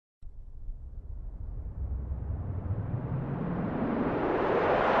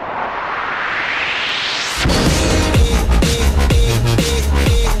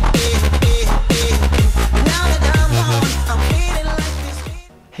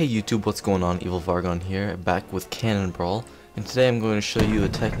Hey YouTube, what's going on? Evil Vargon here, back with Cannon Brawl, and today I'm going to show you a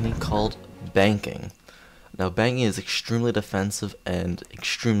technique called banking. Now banking is extremely defensive and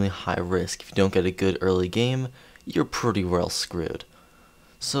extremely high risk. If you don't get a good early game, you're pretty well screwed.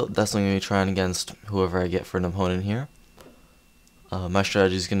 So that's what I'm going to be trying against whoever I get for an opponent here. My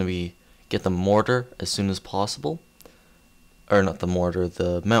strategy is going to be get the mortar as soon as possible, or not the mortar,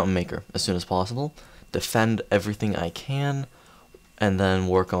 the mountain maker as soon as possible, defend everything I can, and then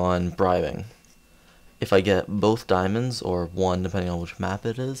work on bribing. If I get both diamonds, or one depending on which map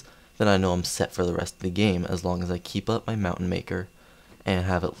it is, then I know I'm set for the rest of the game as long as I keep up my mountain maker and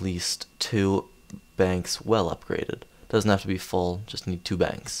have at least 2 banks well upgraded. Doesn't have to be full, just need 2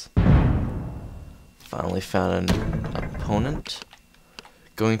 banks. Finally found an opponent.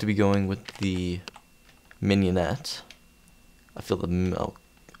 Going to be going with the Mignonette. I feel the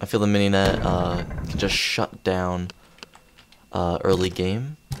Mignonette can just shut down early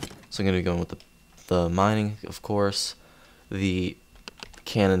game, so I'm going to be going with the mining, of course, the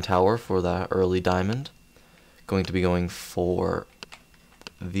cannon tower for that early diamond, going to be going for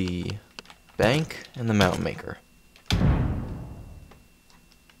the bank and the mountain maker.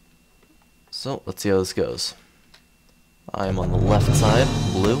 So let's see how this goes. I am on the left side,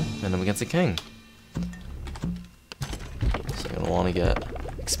 blue, and I'm against a king. So I'm going to want to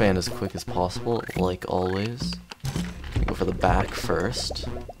expand as quick as possible, like always. Go for the back first.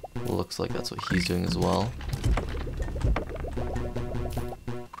 Looks like that's what he's doing as well.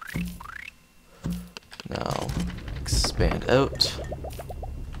 Now, expand out.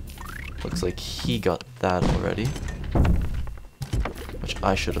 Looks like he got that already, which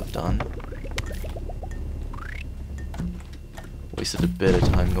I should have done. Wasted a bit of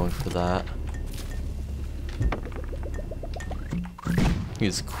time going for that.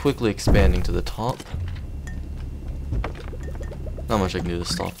 He's quickly expanding to the top. Not much I can do to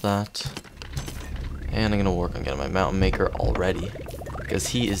stop that. And I'm going to work on getting my mountain maker already, because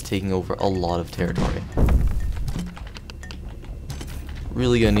he is taking over a lot of territory.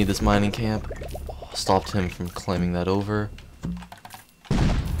 Really going to need this mining camp. Stopped him from claiming that over.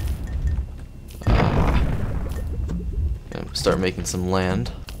 Gonna start making some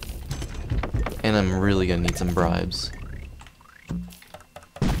land. And I'm really going to need some bribes.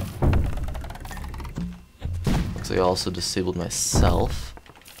 I also disabled myself,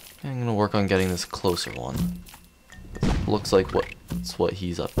 and I'm gonna work on getting this closer one. It looks like it's what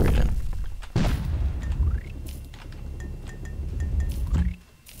he's upgrading.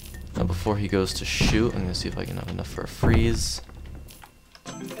 Now before he goes to shoot, I'm gonna see if I can have enough for a freeze.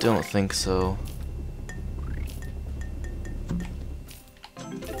 Don't think so.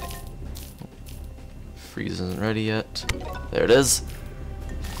 Freeze isn't ready yet. There it is.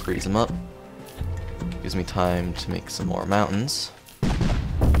 Freeze him up. Gives me time to make some more mountains,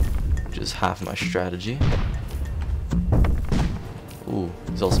 which is half of my strategy. Ooh,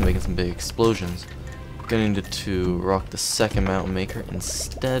 he's also making some big explosions. Gonna need to rock the second mountain maker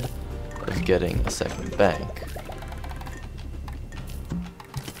instead of getting a second bank.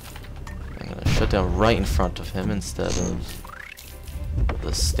 I'm gonna shut down right in front of him instead of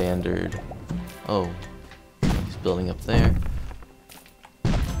the standard. Oh, he's building up there.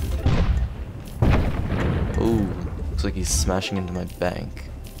 Ooh, looks like he's smashing into my bank.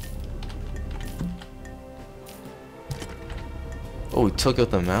 Oh, he took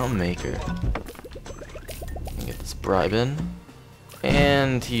out the mountain maker. Get this bribe in.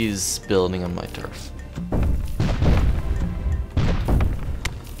 And he's building on my turf.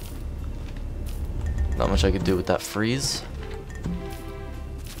 Not much I could do with that freeze.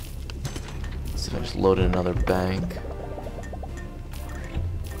 Let's see if I just loaded another bank.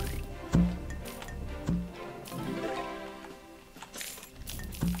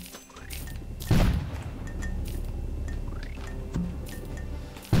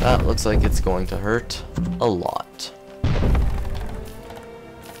 That looks like it's going to hurt a lot.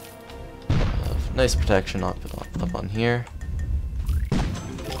 Nice protection up on here.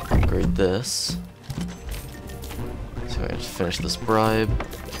 Upgrade this. So I'm going to finish this bribe.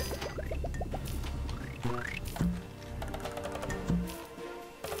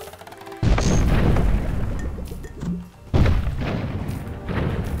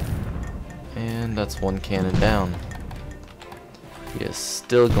 And that's one cannon down. He is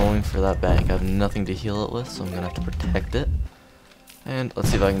still going for that bank. I have nothing to heal it with, so I'm going to have to protect it. And let's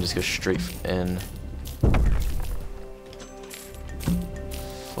see if I can just go straight in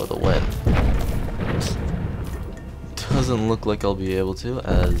for the win. Doesn't look like I'll be able to,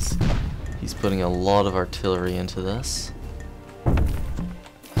 as he's putting a lot of artillery into this.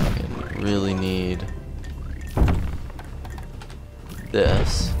 I really need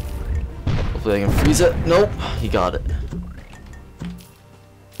this. Hopefully I can freeze it. Nope, he got it.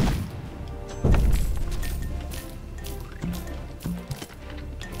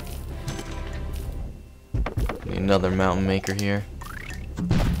 Need another mountain maker here.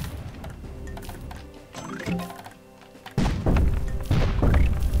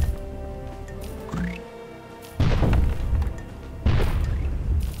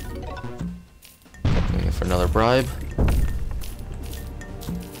 Looking for another bribe.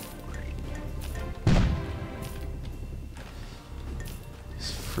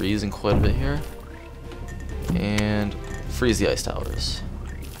 Freezing quite a bit here, and freeze the ice towers.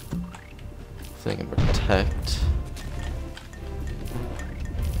 I think I can protect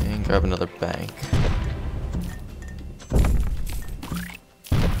and grab another bank.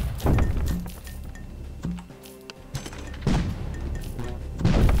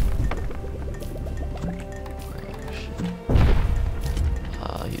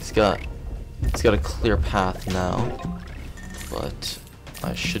 He's got a clear path now, but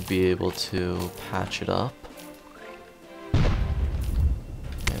I should be able to patch it up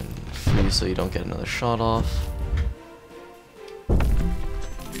and freeze so you don't get another shot off.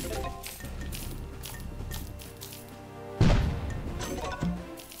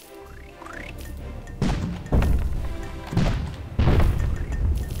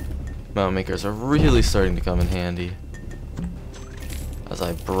 Mountain makers are really starting to come in handy as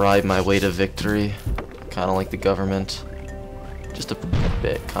I bribe my way to victory, kind of like the government. Just a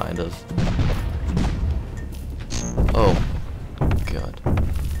bit, kind of. Oh, God.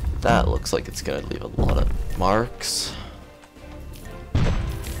 That looks like it's gonna leave a lot of marks.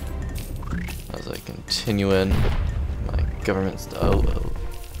 As I continue in my government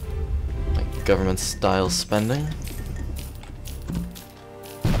style spending.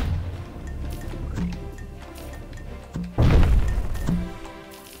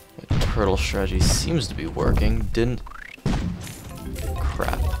 My turtle strategy seems to be working.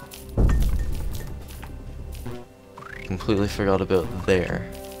 Crap. Completely forgot about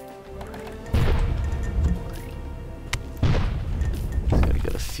there. Just gotta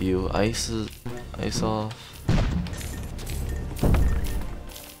get a few ice off.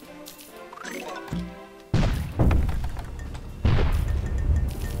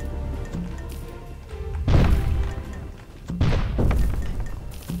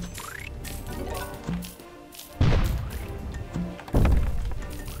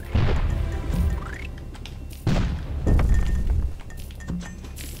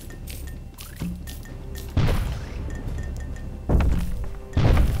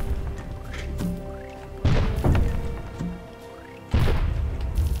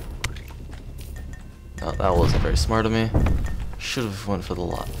 That wasn't very smart of me. Should have went for the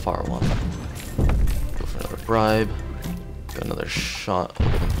far one. Go for another bribe. Got another shot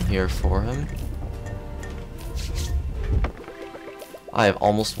open here for him. I have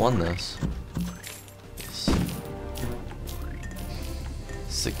almost won this.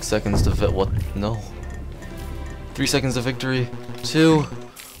 6 seconds to what? No. 3 seconds to victory. 2,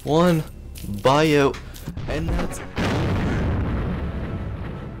 1, buyout, and that's.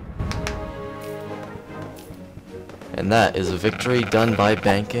 And that is a victory done by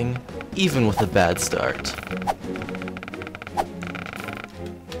banking, even with a bad start.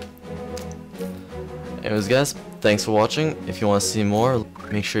 Anyways guys, thanks for watching. If you want to see more,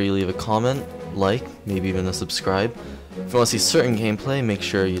 make sure you leave a comment, like, maybe even a subscribe. If you want to see certain gameplay, make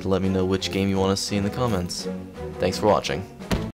sure you let me know which game you want to see in the comments. Thanks for watching.